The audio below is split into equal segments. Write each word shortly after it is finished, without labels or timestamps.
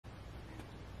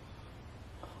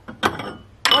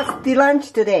What's the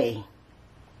lunch today?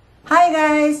 Hi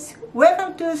guys,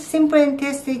 welcome to Simple and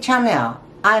Tasty channel.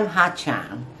 I'm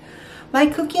Ha-chan. My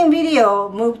cooking video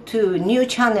moved to a new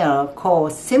channel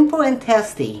called Simple and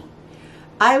Tasty.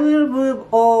 I will move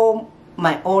all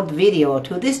my old video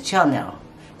to this channel.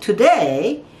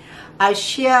 Today, I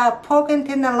share pork and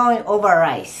tenderloin over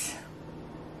rice.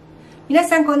 皆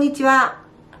さんこんにちは、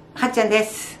はっちゃんで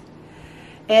す。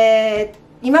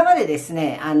今までです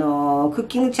ね、クッ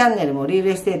キングチャンネルもリール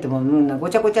エステートもご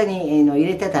ちゃごちゃに入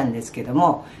れてたんですけど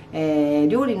も、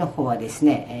料理の方はです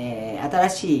ね、新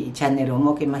しいチャンネルを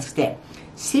設けまして、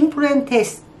Simple and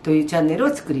Tasty というチャンネル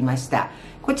を作りました。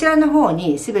こちらの方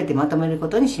に全てまとめるこ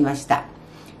とにしました。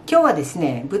今日はです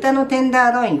ね、豚のテンダ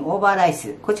ーロインオーバーライ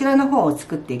ス、こちらの方を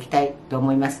作っていきたいと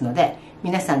思いますので、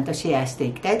皆さんとシェアして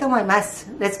いきたいと思います。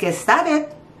Let's get started!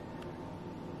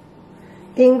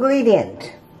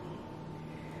 Ingredient: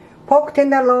 pork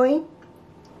tenderloin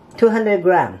 200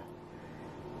 gram,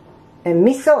 and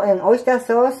miso and oyster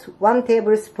sauce 1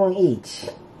 tablespoon each,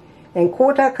 and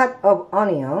quarter cup of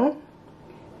onion,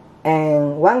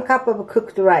 and 1 cup of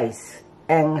cooked rice,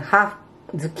 and half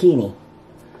zucchini.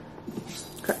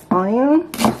 Cut onion.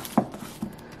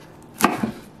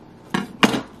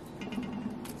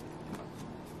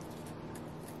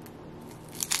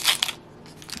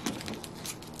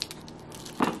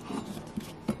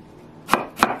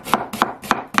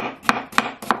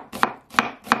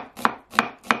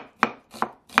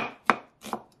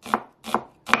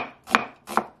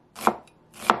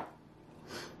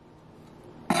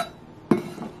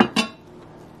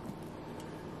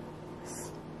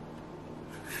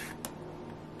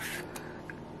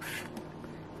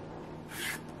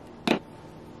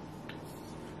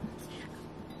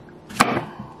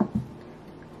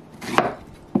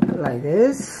 Like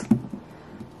this.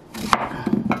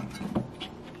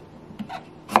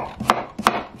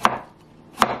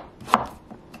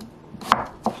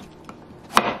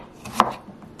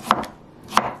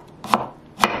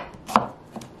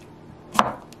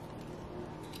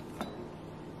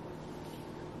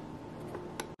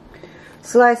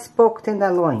 Slice pork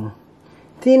tenderloin.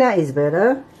 Thinner is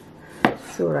better.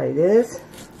 So like this.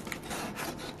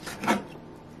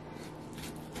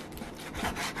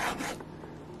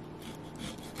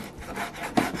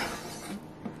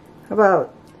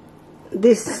 About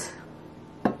this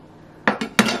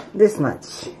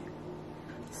much.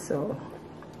 So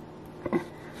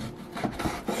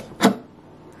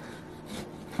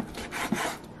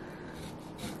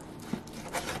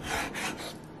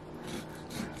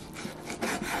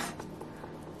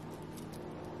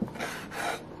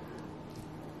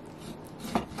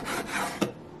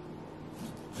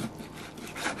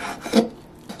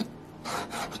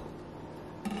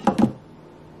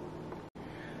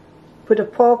put the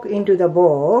pork into the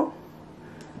bowl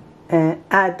and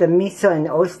add the miso and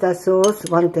oyster sauce,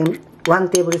 1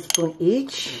 tablespoon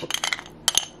each,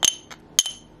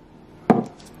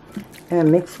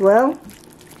 and mix well.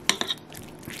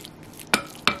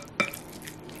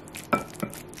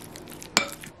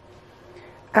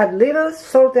 Add little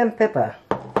salt and pepper.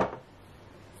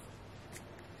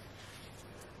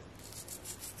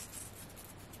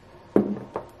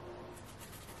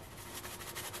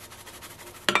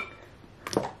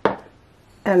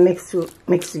 And mix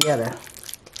together.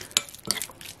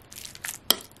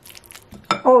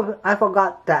 Oh, I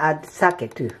forgot to add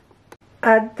sake too.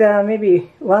 Add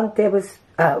maybe 1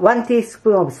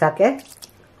 teaspoon of sake.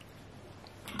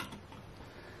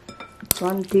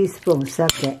 1 teaspoon of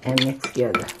sake and mix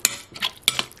together.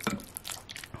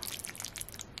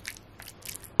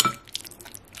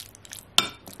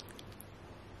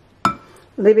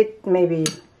 Leave it maybe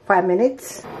 5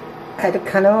 minutes. Add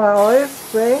canola oil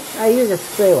spray. I use a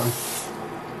spray one.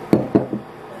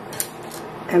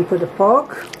 And put the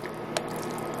pork.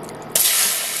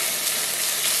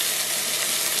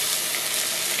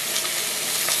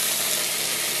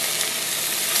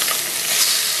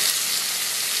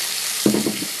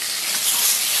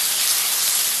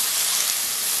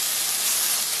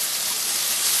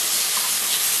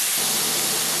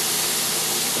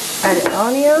 Add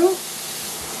onion.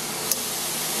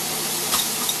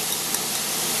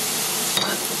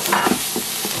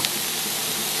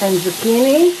 And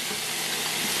zucchini.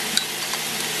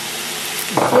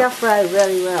 Stir fry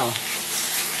very well.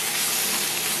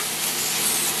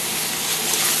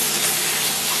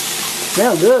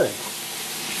 Smell good.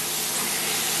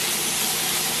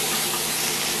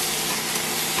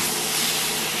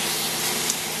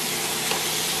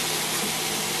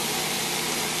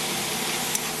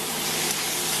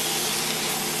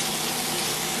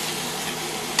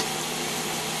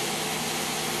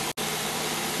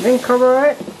 Then cover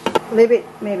it leave it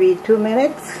maybe 2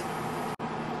 minutes.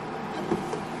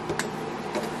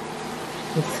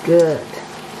 It's good.